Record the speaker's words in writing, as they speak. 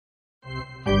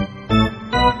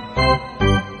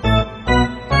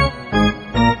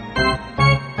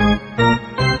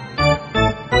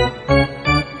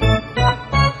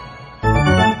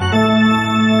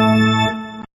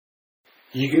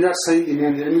İyi günler sayın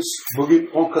dinleyenlerimiz. Bugün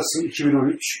 10 Kasım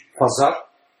 2013 Pazar.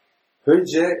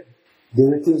 Önce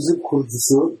devletimizin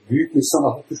kurucusu Büyük İnsan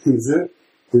Atatürk'ümüzü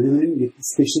bölümünün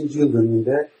 75. yıl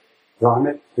dönümünde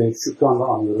rahmet ve şükranla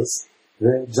anıyoruz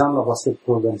ve canla basket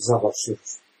programımıza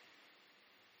başlıyoruz.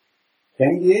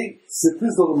 NBA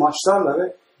sürpriz dolu maçlarla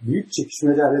ve büyük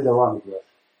çekişmelerle devam ediyor.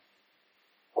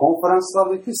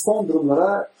 Konferanslardaki son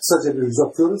durumlara kısaca bir göz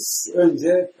atıyoruz.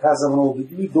 Önce her zaman olduğu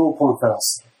gibi Doğu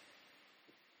Konferansı.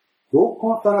 Doğu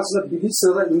Konferansı'nda birinci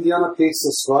sırada Indiana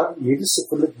Pacers var.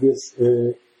 7-0'lık bir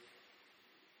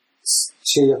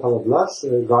yakaladılar,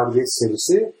 galibiyet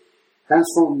serisi. En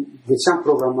son geçen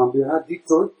programdan bir yana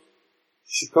Detroit,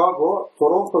 Chicago,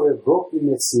 Toronto ve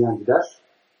Brooklyn Nets'i yendiler.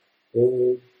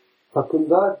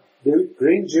 Takımda David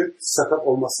Granger sakat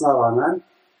olmasına rağmen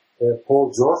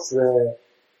Paul George ve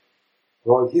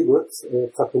Roy Hibbert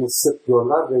takımı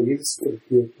sırtlıyorlar ve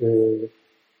 7-0'lık bir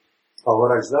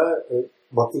avarajla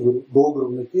Doğu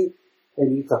grubundaki en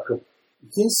iyi takım.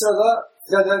 İkinci sırada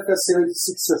Philadelphia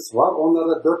 76ers var.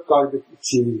 Onlarda 4 galibiyet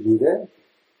 3 yenilgiyle.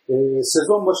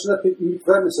 Sezon başında pek ümit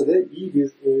vermese de iyi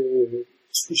bir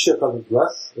çıkış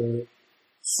yakaladılar.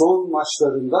 Son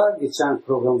maçlarında geçen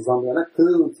programımızdan bu yana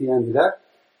Cleveland'ı yendiler.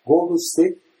 Golden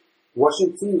State,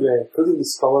 Washington ve Cleveland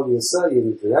Cavaliers'a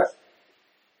yenildiler.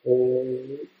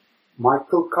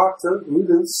 Michael Carter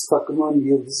Williams takımın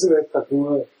yıldızı ve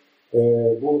takımı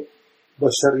bu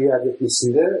başarıyı elde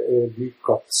etmesinde büyük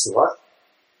katkısı var.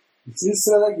 Üçüncü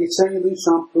sırada geçen yılın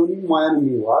şampiyonu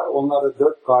Miami var. Onlar da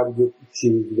 4 galibiyet 3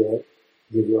 yenilgiyle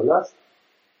geliyorlar.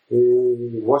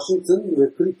 Washington ve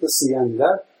Clippers'ı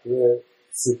yendiler ve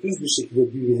sürpriz bir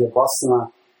şekilde birbiriyle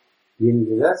Boston'a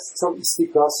yenildiler. Çok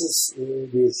istikrarsız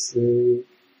bir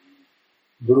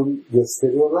durum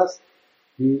gösteriyorlar.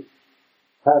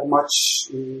 Her maç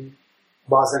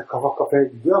bazen kafa kafaya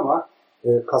gidiyor ama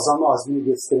kazanma azmini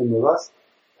gösteremiyorlar.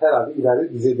 Herhalde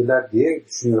ileride düzelirler diye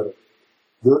düşünüyorum.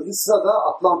 Dördüncü sırada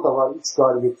Atlanta var 3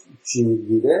 galibiyet 3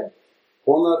 yenilgiyle.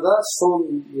 Onlar da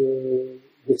son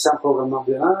geçen programdan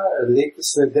bu yana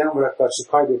Lakers ve Denver'a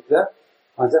karşı kaybettiler.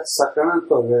 Ancak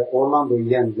Sacramento ve Orlando'yu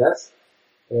yendiler.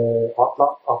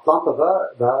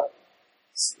 Atlanta'da da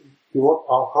pivot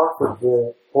Al Horford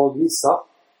ve Paul Millsap,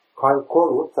 Kyle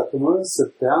Korver takımı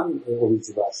sırtlayan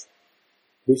oyuncular.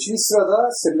 Beşinci sırada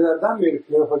senelerden beri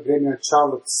playoff'a giremeyen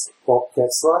Charlotte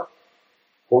Bobcats var.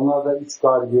 Onlar da 3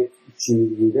 galibiyet 3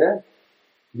 yenilgiyle.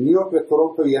 New York ve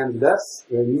Toronto'yu yendiler.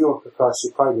 New York'a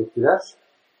karşı kaybettiler.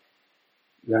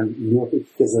 Yani New York'a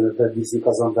 2 kez oynadılar. Birini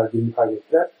kazandılar, birini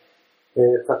kaybettiler.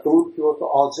 Takımın pivotu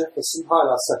Al Jefferson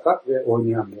hala sakat ve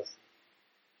oynayamıyor.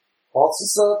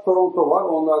 Altıncı sırada Toronto var.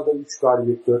 Onlar da 3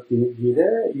 galibiyet 4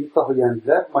 yenilgiyle Utah'ı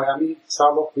yendiler. Miami,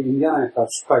 Charlotte ve Indiana'ya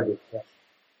karşı kaybettiler.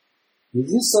 7.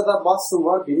 sırada Boston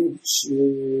var. Benim hiç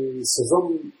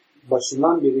sezon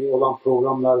başından beri olan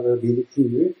programlarda belirttiğim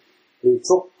gibi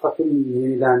çok takım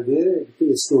yenilendi.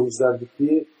 Bütün eski oyuncular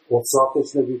gitti. 36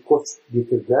 yaşında bir koç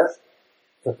getirdiler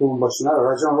takımın başına.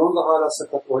 Rajon Rondo hala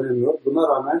sakat oynamıyor.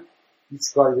 Buna rağmen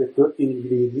 3 galibiyet 4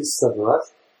 yenilgiyle 7. sıradalar.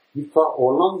 Utah,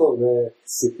 Orlando ve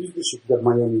sürpriz bir şekilde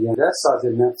Miami'yi yendiler. Sadece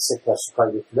Memphis'e karşı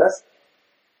kaybettiler.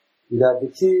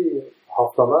 İlerideki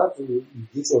haftalar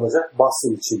ilginç olacak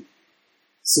Boston için.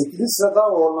 8. sırada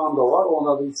Orlando var.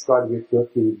 Onlar da 3 galibiyet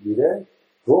 4 yenilgiyle.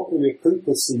 Brooklyn ve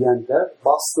Clippers'ı yendiler.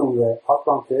 Boston ve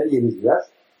Atlanta'ya yenildiler.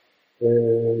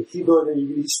 Hido ile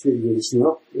ilgili hiçbir gelişme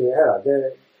yok.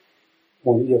 Herhalde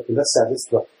onu yakında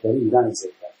serbest bıraktıklarını ilan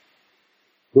edecekler.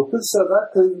 9.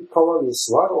 sırada Cleveland Cavaliers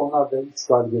var. Onlar da 3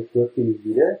 galibiyet 4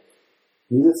 yenilgiyle.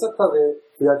 Minnesota ve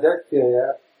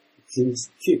Philadelphia'ya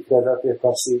Philadelphia'ya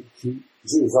karşı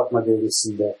ikinci uzatma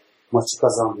devresinde maçı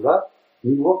kazandılar.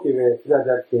 Milwaukee ve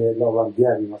Philadelphia'ya olan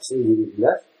diğer bir maçta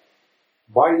yenildiler.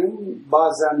 Bynum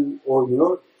bazen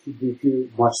oynuyor. Dünkü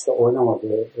maçta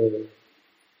oynamadı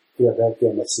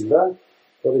Philadelphia maçında.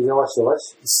 Böyle yavaş yavaş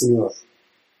ısınıyor.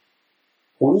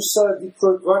 13 sırada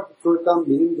Detroit var. Detroit'tan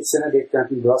benim bu sene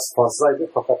beklentim biraz fazlaydı.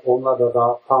 Fakat onlar da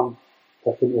daha tam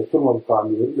takım oturmadı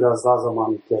tahmin ediyorum. Biraz daha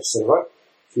zaman ihtiyaçları var.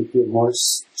 Çünkü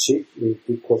Morris Chick,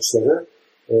 koçları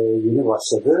yeni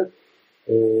başladı.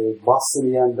 Boston'ı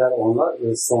yendiler onlar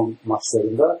son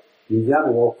maçlarında.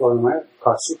 Indiana ve Oklahoma'ya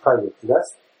karşı kaybettiler.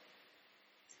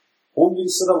 11.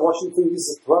 sırada Washington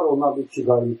Wizards var. Onlar da 2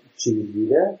 galibiyet 3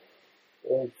 yenilgiyle.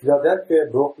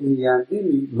 Philadelphia Brooklyn'i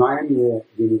yendi. Miami'ye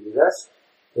yenildiler.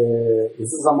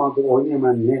 Uzun zamandır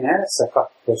oynayamayan Nene,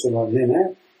 sakat taşınan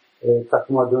Nene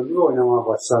takıma döndü ve oynamaya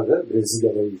başladı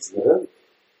Brezilya oyuncuları.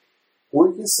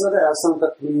 12. sırada Ersan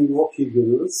takımı Milwaukee'yi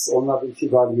görüyoruz. Onlar da 2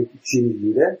 galibiyet 3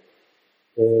 yenilgiyle.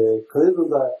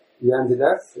 Cleveland'a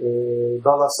yendiler.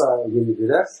 Dallas'a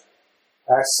yenildiler.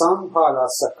 Ersan hala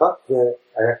sakat ve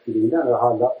ayak bileğinden ve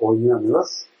hala oynayamıyor.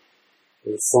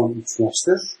 Son 3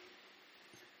 maçtır.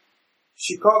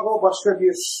 Chicago başka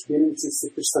bir benim için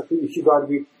sürpriz takım. 2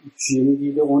 galibiyet, 3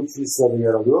 yenilgiyle 13. sırada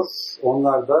yer alıyor.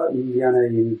 Onlar da Indiana'ya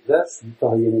yenildiler.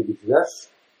 Utah'ı yenebildiler.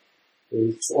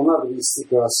 Onlar da bir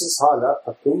istikrarsız hala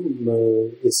takım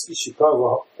eski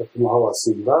Chicago takımı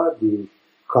havasında değil.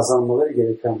 Kazanmaları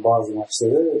gereken bazı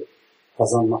maçları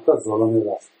kazanmakta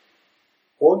zorlanıyorlar.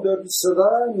 14.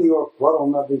 sırada New York var.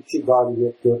 Onlar da 2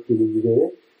 galibiyet, 4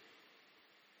 yenilgileri.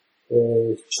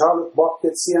 Charlotte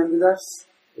Bobcats'i yendiler.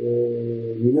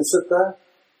 Minnesota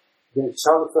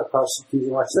Charlotte'a karşı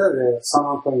ikinci maçta ve San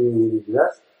Antonio'yu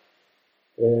yenildiler.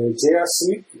 J.R.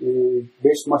 Smith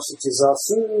 5 maçlık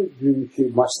cezası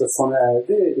dünkü maçta sona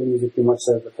erdi. Önümüzdeki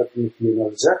maçlarda takımın yerini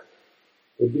alacak.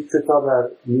 Bir kötü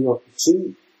haber New York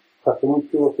için. Takımın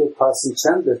pivotu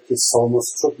KASIM ki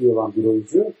savunması çok iyi olan bir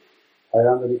oyuncu.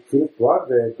 Ayağında bir kırık var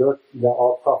ve 4 ile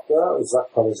 6 hafta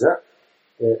uzak kalacak.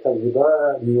 Tabii bu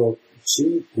da New York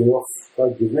için playoff'a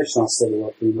girme şansları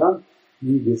bakımından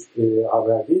iyi bir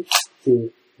haber değil. Ki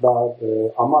daha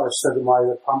Amara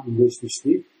Stoudemire tam iyileşmiş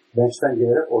değil. Bench'ten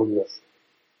gelerek oynuyor.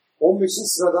 15.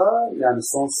 sırada yani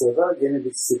son sırada gene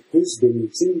bir sürpriz benim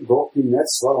için Brooklyn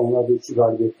Nets var. Onlar da 2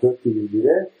 galibiyet 4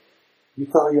 yenilgiyle.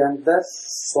 Utah'ı yendiler.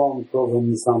 Son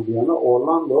programımızdan bu yana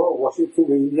Orlando,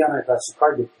 Washington ve Indiana'ya karşı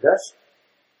kaybettiler.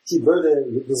 Ki böyle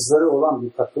yıldızları olan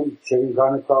bir takım. Kevin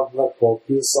Garnett aldılar, Paul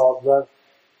Pierce aldılar.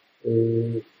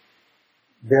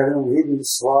 Darren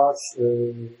Williams var.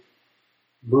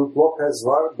 Brook Lopez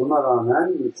var. Buna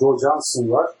rağmen Joe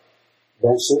Johnson var.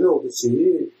 Benchleri olduğu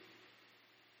şeyi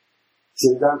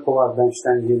kirden kovar,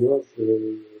 bench'ten geliyor.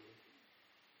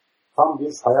 Tam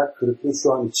bir hayal kırıklığı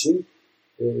şu an için.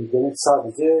 Demek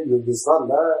sadece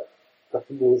yıldızlarla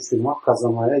takım oluşturmak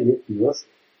kazanmaya yetmiyor.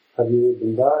 Tabii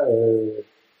bunda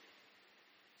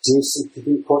Jason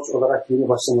Kidd'in koç olarak yeni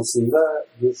başlamasında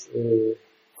bir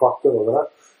faktör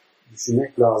olarak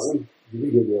düşünmek lazım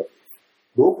gibi geliyor.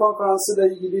 Doğu Konferansı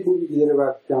ile ilgili bu bilgileri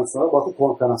verdikten sonra Batı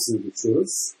Konferansı'na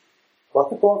geçiyoruz.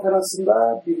 Batı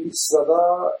Konferansı'nda birinci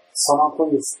sırada San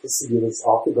Antonio Spurs'u görüyoruz.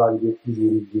 6 galibiyet bir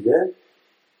yenilgiyle.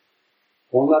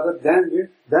 Onlarda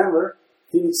Denver,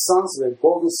 Phoenix Suns ve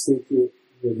Golden State'i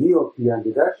New York'u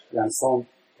yendiler. Yani son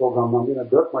programdan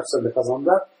yine 4 maçlarla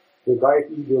kazandılar. Ve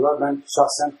gayet iyi diyorlar. Ben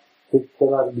şahsen pek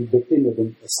kadar bir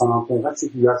beklemiyordum San Antonio'dan.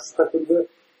 Çünkü yaşlı takımdı.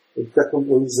 Bir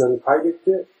takım oyuncuları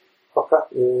kaybetti.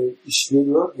 Fakat iş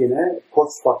geliyor gene koç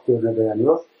faktörüne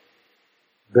dayanıyor.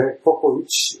 Ve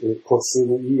Popovich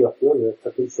koçluğunu iyi yapıyor ve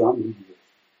takım şu an iyi gidiyor.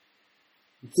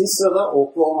 İkinci sırada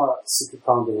Oklahoma City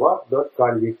Thunder var. 4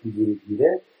 galibiyetli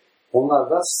yenilgiyle. Onlar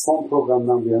da son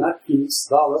programdan bu yana Phoenix,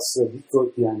 Dallas ve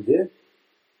Detroit yendi.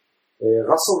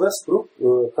 Russell Westbrook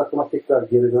takıma tekrar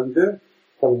geri döndü.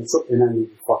 Tabii bu çok önemli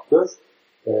bir faktör.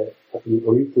 Takımın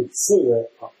oyun kurucusu ve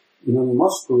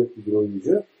inanılmaz kuvvetli bir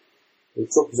oyuncu.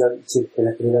 Çok güzel içerik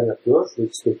penetreler yapıyor ve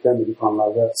hiç beklenmedik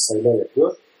anlarda sayılar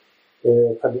yapıyor.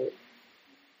 Tabii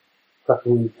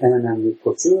takımın en önemli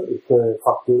koçu,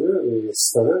 faktörü,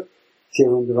 starı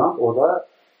Kevin Durant. O da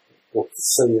 30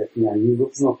 sayı yani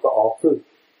 29.6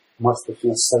 maç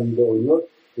başına sayıyla oynuyor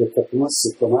ve takımı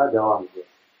sırtlamaya devam ediyor.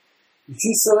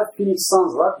 Üçüncü sırada Phoenix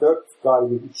Suns var. 4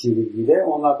 galibiyet 2 yenilgiyle.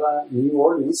 Onlar da New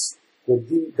Orleans ve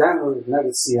Denver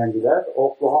Nuggets'i yendiler.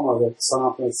 Oklahoma ve San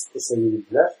Antonio Spurs'a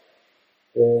yenildiler.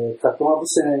 Takıma bu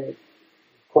sene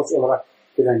koç olarak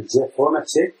gelen Jeff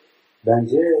Hornacek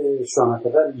bence şu ana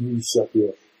kadar iyi iş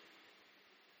yapıyor.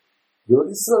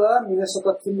 Dördüncü sırada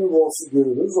Minnesota Timberwolves'u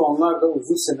görüyoruz. Onlar da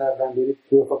uzun senelerden beri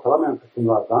playoff'a kalamayan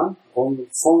takımlardan.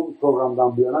 Son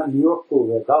programdan bu yana New York'u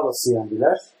ve Dallas'ı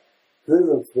yendiler.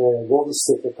 Cleveland ve Golden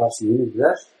State'e karşı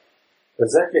yenildiler.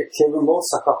 Özellikle Kevin Love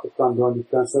sakatlıktan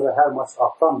döndükten sonra her maç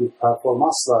artan bir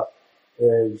performansla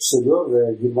yükseliyor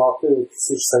ve 26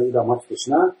 küsur sayıyla maç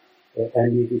başına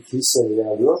NBA'de ikinci sıraya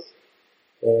alıyor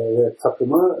ve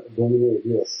takımı domine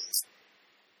ediyor.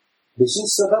 Beşinci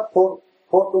sırada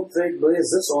Portland Trail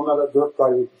Blazers, onlar da 4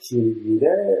 galibiyet 2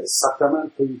 yenilgiyle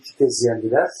Sacramento'yu 2 kez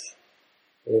yendiler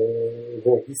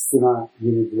ve Houston'a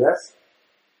yenildiler.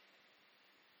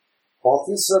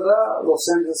 6. sırada Los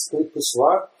Angeles Clippers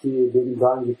var ki benim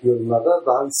daha önceki yorumlarda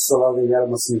daha üst sıralarda yer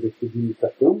almasını beklediğim bir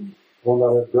takım.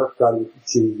 Onlarda 4 galibiyet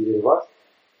 3 yenilgileri var.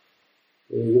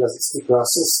 Biraz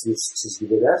istikrarsız bir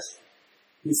çizgideler.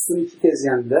 Houston'u 2 kez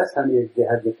yendiler. Hem evde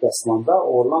hem deplasmanda.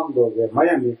 Orlando ve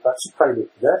Miami'ye karşı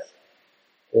kaybettiler.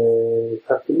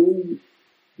 Takımın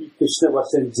ilk peşine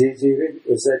başlayan CC'nin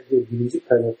özellikle birinci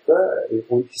periyodda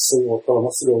 12 sayı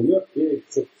ortalamasıyla oynuyor ki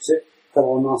çok yüksek. Tabi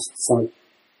ondan sonra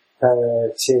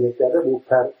çeyreklerde bu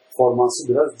performansı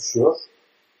biraz düşüyor.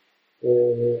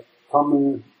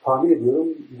 tahmin ediyorum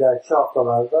ileriki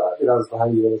haftalarda biraz daha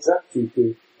iyi olacak.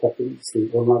 Çünkü takım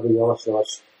onlar da yavaş yavaş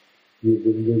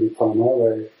birbirlerini tanımaya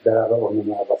ve beraber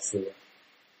oynamaya başlıyorlar.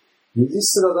 7.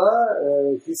 sırada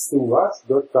Houston var.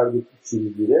 4 galibiyet 3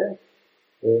 yenilgiyle.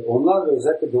 Onlar da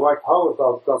özellikle Dwight Howard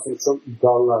aldıktan sonra çok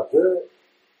iddialılardı.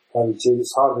 Yani James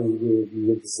Harden gibi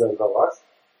yıldızlar da var.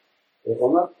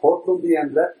 Onlar Portland'ı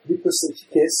yendiler. Clippers'ı 2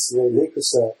 kez ve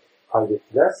Lakers'a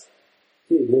kaybettiler.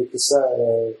 Ki Lakers'a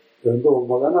önde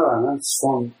olmalarına rağmen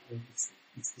son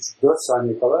 3,5-4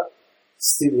 saniye kala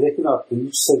Steve Lake'in attığı 3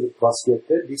 sayılık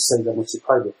baskette bir sayıda maçı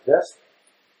kaybettiler.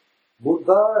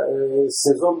 Burada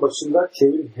sezon başında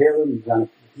Kevin Halen, yani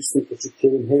Houston koçu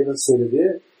Kevin Halen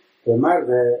söylediği Ömer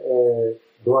ve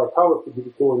Dwight Howard'ı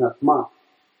birlikte oynatma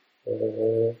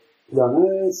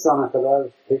planı şu ana kadar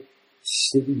pek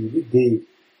işlediği gibi değil.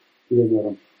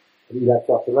 Bilemiyorum.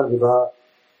 İleriki haftalar bu daha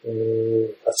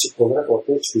açık olarak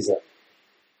ortaya çıkacak.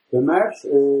 Ömer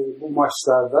bu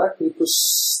maçlarda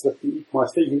Clippers'daki ilk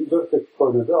maçta 24 dakika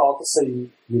oynadı. 6 sayı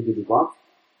 7 rebound.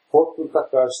 Portland'a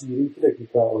karşı 22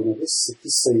 dakika oynadı. 8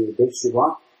 sayı 5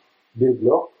 rebound, 1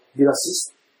 blok, 1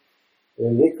 asist.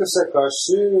 Lakers'a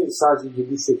karşı sadece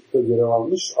 23 dakika görev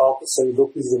almış. 6 sayı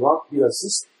 9 rebound, 1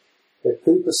 asist.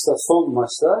 Clippers'ta son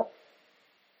maçta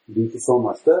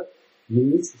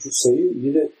 23,5 sayı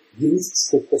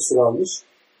 23,5 dakika süre almış.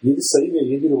 7 sayı ve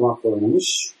 7 reboundla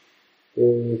oynamış.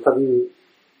 Tabii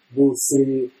bu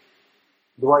süreyi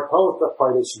Dwight Howard'la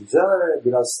paylaşınca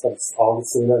biraz aldığı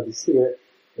süreler düştü ve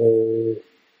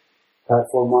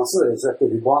performansı, özellikle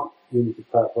rebound yönetimi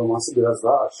performansı biraz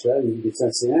daha aşağı. Geçen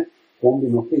sene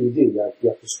 11,7, yani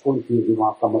yaklaşık 12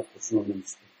 reboundla maç başına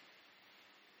oynamıştı.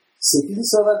 8.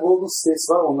 sırada Golden State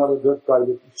var. Onlar da 4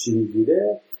 galibiyet 3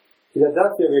 yenilgiyle.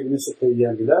 Philadelphia ve Minnesota'yı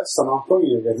yendiler. San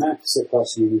Antonio ve Memphis'e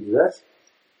karşı yenildiler.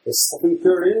 Stephen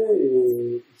Curry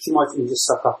 2 maç önce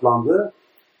sakatlandı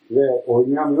ve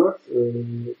oynayamıyor.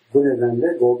 Bu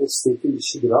nedenle Golden State'in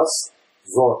işi biraz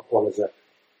zor olacak.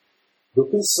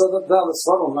 9. sırada Dallas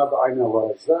var. Onlar da aynı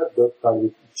avarajda. 4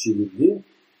 galibiyet 3 yenilgi.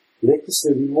 Lakers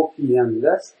ve Milwaukee'yi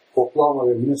yendiler. Oklahoma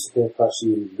ve Minnesota'ya karşı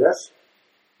yenildiler.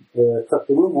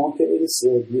 Takımı Monte Ellis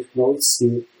ve Dirk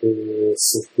Nowitzki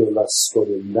sırtlıyorlar skor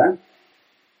yönünden.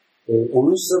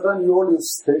 10. sırada New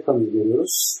Orleans Pelicans'ı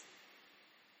görüyoruz.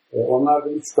 Onlarda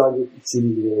 3 galibiyet 3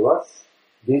 yenilgileri var.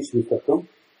 Genç bir takım.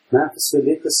 Memphis ve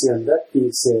Lakers'ı yendiler.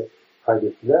 Phoenix'e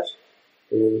kaybettiler.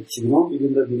 2011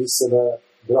 yılında bir sırada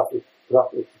draft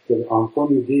ettikleri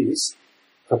Anthony Davis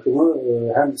takımı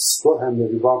hem skor hem de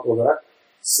rebound olarak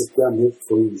sırtlayan bir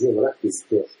oyuncu olarak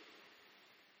gözüküyor.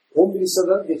 11.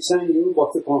 sırada geçen yıl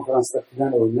Batı Konferans'ta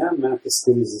final oynayan Memphis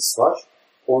Grizzlies var.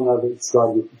 Onlar da 3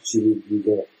 galibiyet 3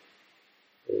 yenilgiyle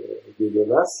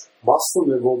geliyorlar.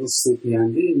 Boston ve Golden State'i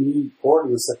yendi. New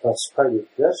Orleans'a karşı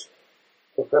kaybettiler.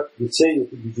 Fakat geçen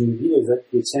yılki gücünü değil,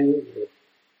 özellikle geçen yıl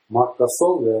Marc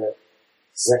Gasol ve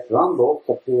Zach Randolph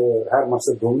her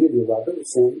maçta domine ediyorlardı. Bu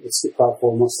sene eski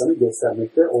performanslarını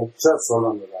göstermekte oldukça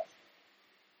zorlanıyorlar.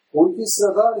 12.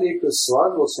 sırada Lakers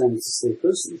var. Los Angeles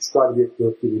Lakers 3 galibiyet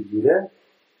 4 yenilgiyle.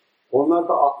 Onlar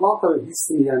da Atlanta ve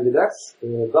Houston'u yendiler.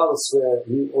 Dallas ve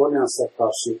New Orleans'a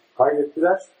karşı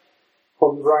kaybettiler.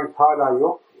 Kobe Bryant hala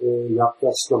yok. Yaptığı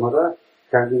açıklamada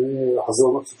kendini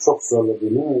hazırlamak için çok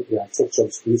zorladığını, yani çok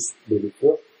çalıştığını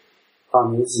belirtiyor.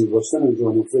 Tahminimiz yılbaşından önce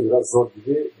oynaması biraz zor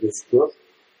gibi gözüküyor.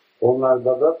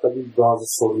 Onlarda da tabii bazı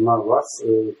sorunlar var.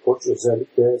 Koç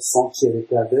özellikle son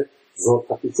çeyreklerde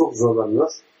takım çok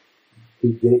zorlanıyor.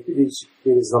 Gerekli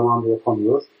değişiklikleri zamanında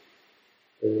yapamıyor.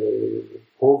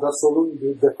 Paul Gasol'un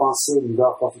bir defansı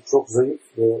müdafası çok zayıf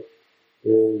ve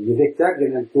yedekler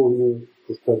genellikle oyunu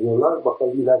kurtarıyorlar.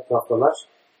 Bakalım ileriki haftalar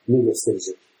ne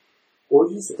gösterecek.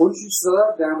 13.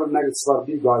 sırada Denver Nuggets var.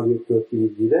 Bir galibiyet 4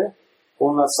 yenilgiyle.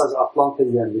 Onlar sadece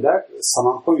Atlanta'yı yendiler. San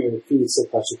Antonio ve Phoenix'e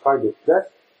karşı kaybettiler.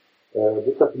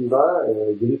 Bu takımda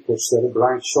yeni koçları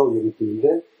Brian Shaw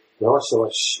yönetiminde yavaş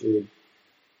yavaş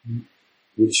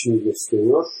gelişmeyi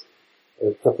gösteriyor.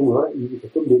 Takım olarak iyi bir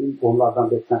takım. Benim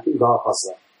onlardan beklentim daha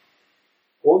fazla.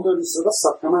 14. sırada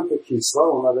Sacramento Kings var.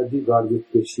 Onlarda bir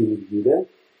galibiyet 5 yenilgiyle.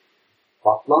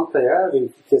 Atlanta'ya ve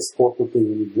 2 kez Portland'a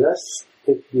yenildiler.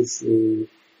 Tek bir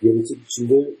yönetim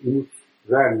içinde umut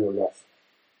vermiyorlar.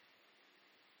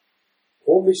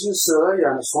 15. sırada,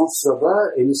 yani son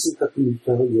sırada Enes'in takım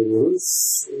Utah'ı görüyoruz.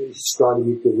 Hiç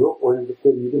galibiyetleri yok.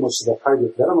 Oynadıkları 7 maçı da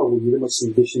kaybettiler ama bu 7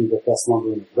 maçın 5'ini deplasmanda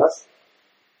oynadılar.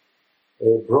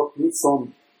 Brooklyn son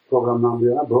programdan bu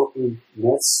yana Brooklyn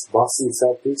Nets, Boston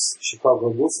Celtics,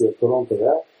 Chicago Bulls ve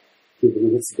Toronto'ya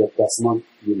birbirine hepsi deplasman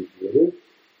yenilgileri.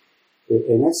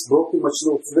 Enes Brooklyn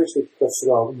maçında 35 dakika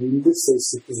süre aldı. 21 sayı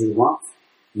 8 rebound,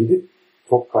 7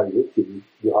 top kaybı gibi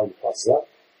bir hayli fazla.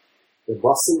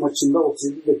 Boston maçında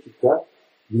 37 dakika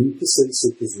 22 sayı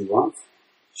 8 rebound.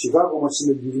 Chicago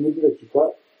maçında 27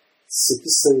 dakika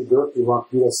 8 sayı 4 rebound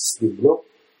 1 asist 1 blok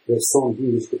ve son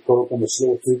bir Toronto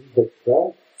maçında 37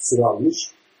 dakika süre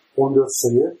almış. 14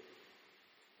 sayı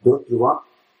 4 rebound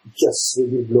 2 asist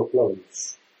ve 1 blokla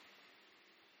almış.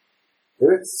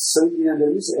 Evet sayın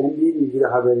dinleyenlerimiz, NBA ile ilgili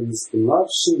haberimiz bunlar.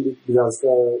 Şimdi biraz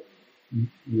da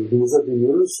yurdumuza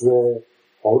dönüyoruz ve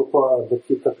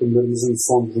Avrupa'daki takımlarımızın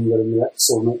son durumlarını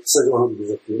kısaca ona bir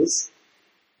bakıyoruz.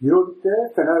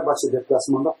 Euroleague'de Fenerbahçe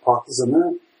deplasmanda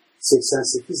Partizan'ı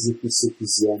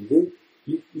 88-78 yendi.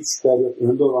 İlk 3 periyot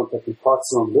önde olan takım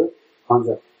Partizan'dı.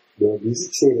 Ancak 4.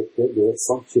 çeyrekte ve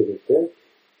son çeyrekte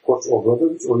Koç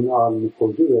Obradoviç oyuna ağırlığını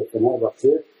koydu ve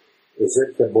Fenerbahçe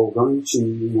özellikle Bogdan'ın için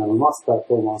inanılmaz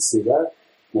performansıyla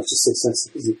maçı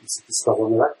 88-78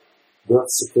 kazanarak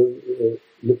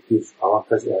 4-0'lık bir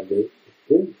avantaj elde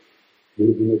etti.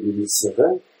 Grubuna birinci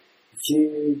sırada.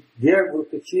 Diğer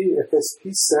gruptaki Efes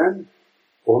Pilsen,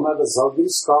 onlar da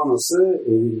Zalgiris Kaunos'u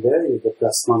evinde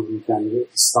deplasman imkanları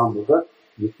İstanbul'da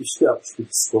 72-61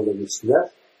 skorla geçtiler.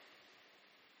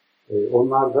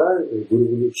 Onlar da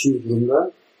grubun ikinci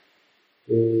durumda.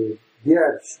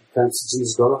 Diğer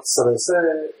temsilcimiz Galatasaray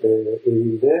ise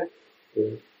evinde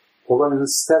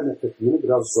Polonya'nın Sterne takımını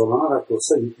biraz zorlanarak da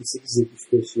olsa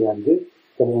 78-75 yendi.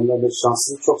 Tabii onlarda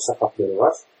şanslı çok sakatları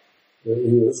var.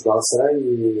 Umuyoruz Galatasaray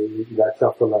ileriki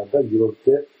haftalarda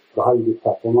Euroleague'de daha iyi bir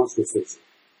performans gösterecek.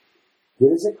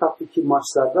 Gelecek haftaki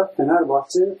maçlarda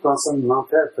Fenerbahçe Fransa'nın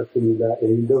Nanterre takımıyla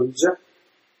evinde oynayacak.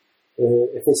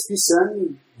 Efes Pilsen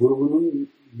grubunun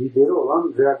lideri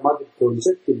olan Real Madrid'de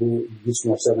oynayacak ki bu ilginç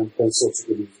maçlardan bir tanesi olacak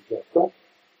önümüzdeki hafta.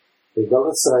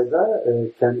 Galatasaray'da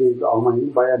kendi evinde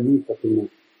Almanya'nın Bayern Münih takımını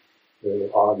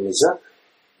ağırlayacak.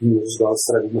 Biliyoruz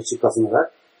Galatasaray bu maçı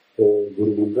kazanarak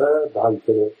grubunda daha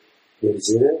yukarı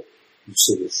dereceye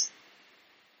yükselir.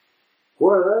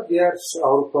 Bu arada diğer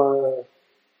Avrupa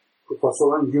Kupası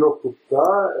olan Eurocup'ta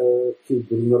ki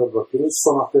durumlara bakıyoruz.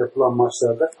 Son hafta yapılan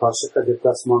maçlarda Karşıyaka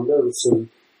deplasmanda Rusya'nın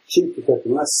Kimki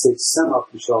takımına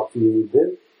 80-66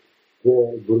 yenildi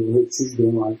ve grubunda 3.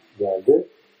 duruma geldi.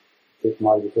 Tek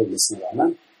mağlubiyet olmasına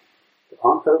rağmen.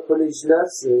 Ankara Kolejciler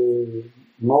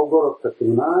Novgorod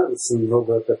takımına, Rusya'nın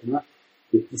Novgorod takımına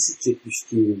 73-72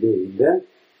 yenildi evinde.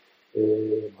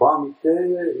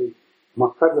 Bamit'te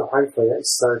Maccabi Haifa'ya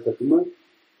İsrail takımı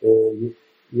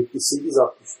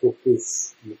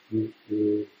 78-69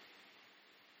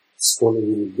 skorla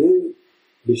yenildi.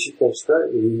 Beşiktaş'ta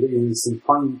evinde yenilsin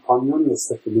Panionios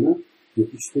takımını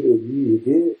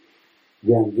 71-57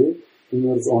 yendi.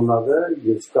 Umuyoruz onlar da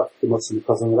gelecek haftaki maçını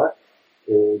kazanarak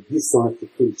bir sonraki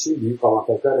tur için büyük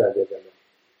avantajlar elde ederler.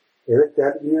 Evet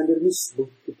değerli dinleyenlerimiz, bu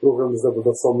programımızda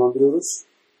burada sonlandırıyoruz.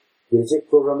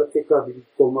 Gelecek programda tekrar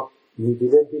birlikte olmak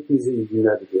ümidiyle hepinize iyi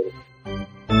günler diliyorum.